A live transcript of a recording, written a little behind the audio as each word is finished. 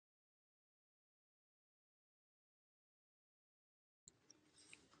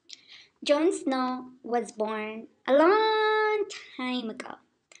Jhon Snow was born a long time ago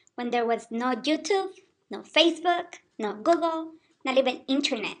when there was no YouTube, no Facebook, no Google, not even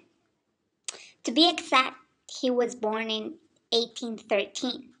internet. To be exact, he was born in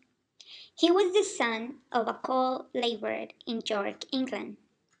 1813. He was the son of a coal laborer in York, England.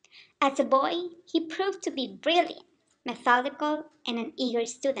 As a boy, he proved to be brilliant, methodical, and an eager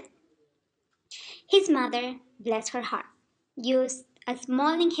student. His mother, bless her heart, used a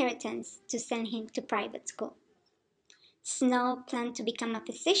small inheritance to send him to private school. Snow planned to become a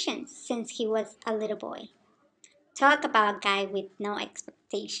physician since he was a little boy. Talk about a guy with no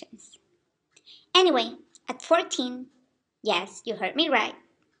expectations. Anyway, at 14, yes, you heard me right,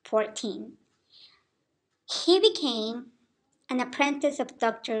 14, he became an apprentice of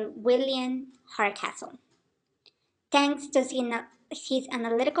Dr. William Hardcastle. Thanks to his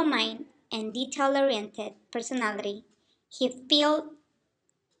analytical mind and detail oriented personality, he filled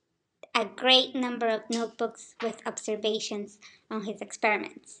a great number of notebooks with observations on his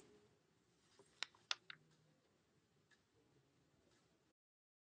experiments.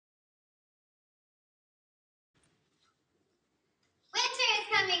 Winter is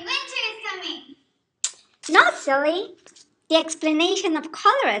coming! Winter is coming! Not silly! The explanation of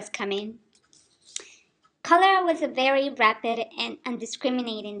cholera is coming. Cholera was a very rapid and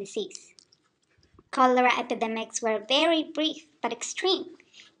undiscriminating disease. Cholera epidemics were very brief but extreme,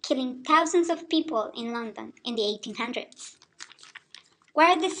 killing thousands of people in London in the 1800s.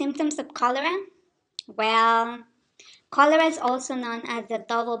 What are the symptoms of cholera? Well, cholera is also known as the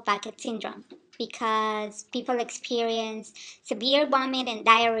double bucket syndrome because people experience severe vomit and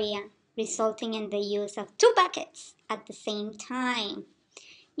diarrhea, resulting in the use of two buckets at the same time.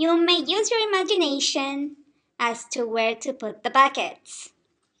 You may use your imagination as to where to put the buckets.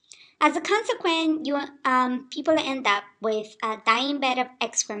 As a consequence, people end up with a dying bed of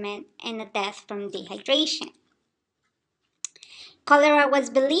excrement and a death from dehydration. Cholera was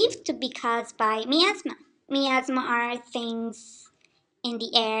believed to be caused by miasma. Miasma are things in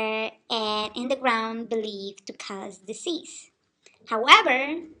the air and in the ground believed to cause disease.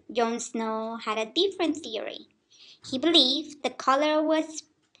 However, Jhon Snow had a different theory. He believed the cholera was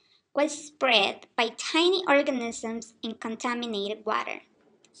spread by tiny organisms in contaminated water,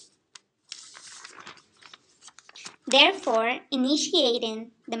 therefore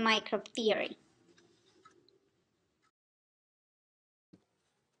initiating the microbe theory.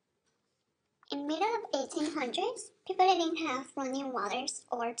 In middle of 1800s, people didn't have running waters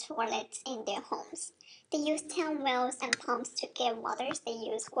or toilets in their homes. They used town wells and pumps to get waters they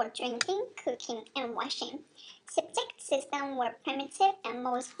used for drinking, cooking, and washing. Septic systems were primitive and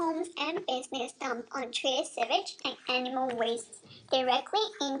most homes and businesses dumped untreated sewage and animal waste directly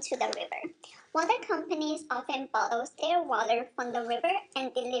into the river. Water companies often bottled their water from the river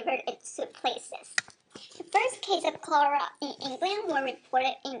and delivered it to places. The first case of cholera in England were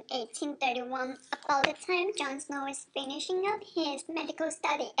reported in 1831, about the time Jhon Snow was finishing up his medical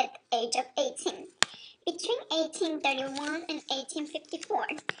study at the age of 18. Between 1831 and 1854,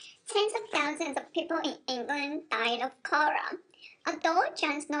 tens of thousands of people in England died of cholera. Although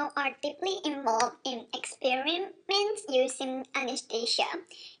Jhon Snow are deeply involved in experiments using anesthesia,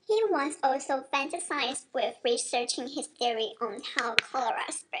 he was also fantasized with researching his theory on how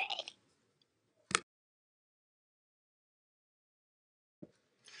cholera spread.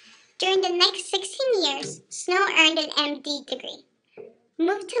 During the next 16 years, Snow earned an MD degree,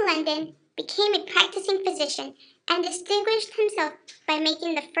 moved to London, became a practicing physician, and distinguished himself by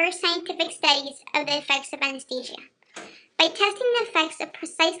making the first scientific studies of the effects of anesthesia. By testing the effects of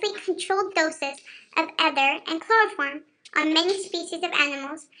precisely controlled doses of ether and chloroform on many species of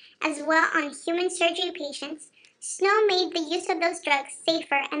animals, as well on human surgery patients, Snow made the use of those drugs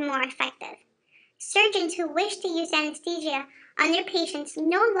safer and more effective. Surgeons who wish to use anesthesia on their patients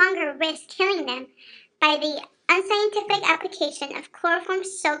no longer risk killing them by the unscientific application of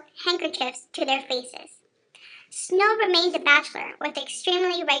chloroform-soaked handkerchiefs to their faces. Snow remained a bachelor with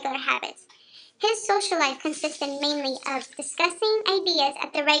extremely regular habits. His social life consisted mainly of discussing ideas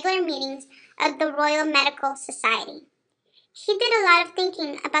at the regular meetings of the Royal Medical Society. He did a lot of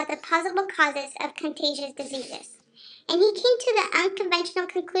thinking about the possible causes of contagious diseases, and he came to the unconventional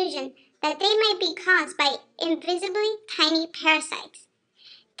conclusion that they might be caused by invisibly tiny parasites.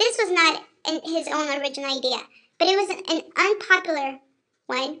 This was not his own original idea, but it was an unpopular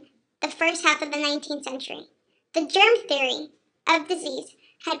one the first half of the 19th century. The germ theory of disease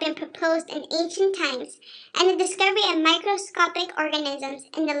had been proposed in ancient times, and the discovery of microscopic organisms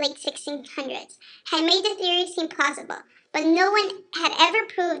in the late 1600s had made the theory seem plausible, but no one had ever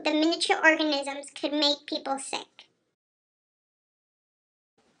proved the miniature organisms could make people sick.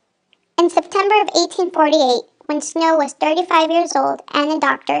 In September of 1848, when Snow was 35 years old and a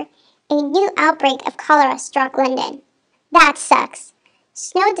doctor, a new outbreak of cholera struck London. That sucks.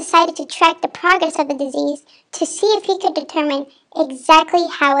 Snow decided to track the progress of the disease to see if he could determine exactly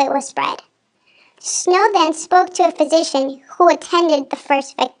how it was spread. Snow then spoke to a physician who attended the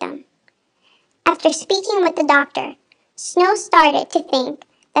first victim. After speaking with the doctor, Snow started to think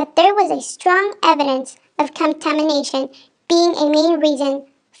that there was a strong evidence of contamination being a main reason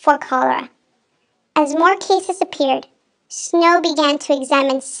for cholera. As more cases appeared, Snow began to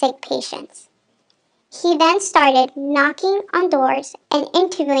examine sick patients. He then started knocking on doors and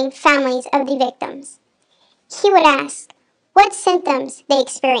interviewing families of the victims. He would ask what symptoms they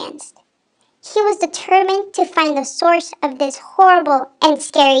experienced. He was determined to find the source of this horrible and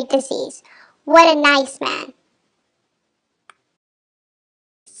scary disease. What a nice man.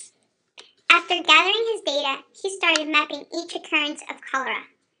 After gathering his data, he started mapping each occurrence of cholera.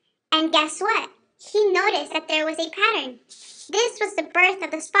 And guess what? He noticed that there was a pattern. This was the birth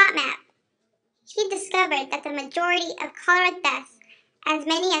of the spot map. He discovered that the majority of cholera deaths, as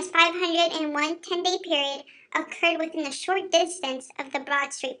many as 500 in one 10-day period, occurred within a short distance of the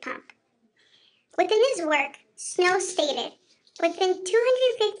Broad Street pump. Within his work, Snow stated, within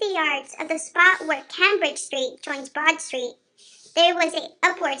 250 yards of the spot where Cambridge Street joins Broad Street, there was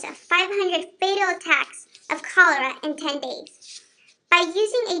upwards of 500 fatal attacks of cholera in 10 days. By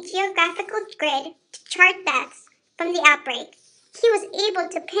using a geographical grid to chart deaths from the outbreak, he was able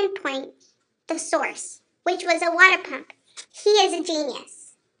to pinpoint the source, which was a water pump. He is a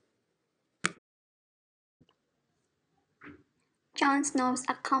genius. Jhon Snow's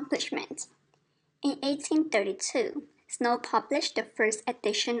accomplishments. In 1832, Snow published the first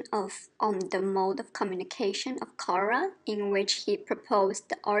edition of On the Mode of Communication of Cholera, in which he proposed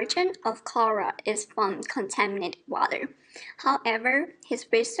the origin of cholera is from contaminated water. However, his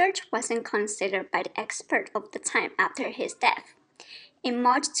research wasn't considered by the expert of the time after his death. In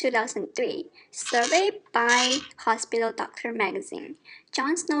March 2003, surveyed by Hospital Doctor magazine,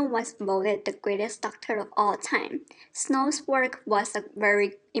 Jhon Snow was voted the greatest doctor of all time. Snow's work was a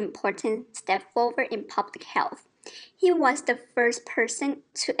very important step forward in public health. He was the first person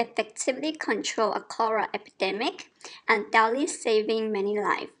to effectively control a cholera epidemic, undoubtedly saving many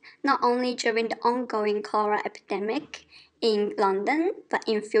lives, not only during the ongoing cholera epidemic in London, but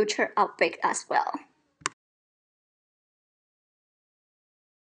in future outbreaks as well.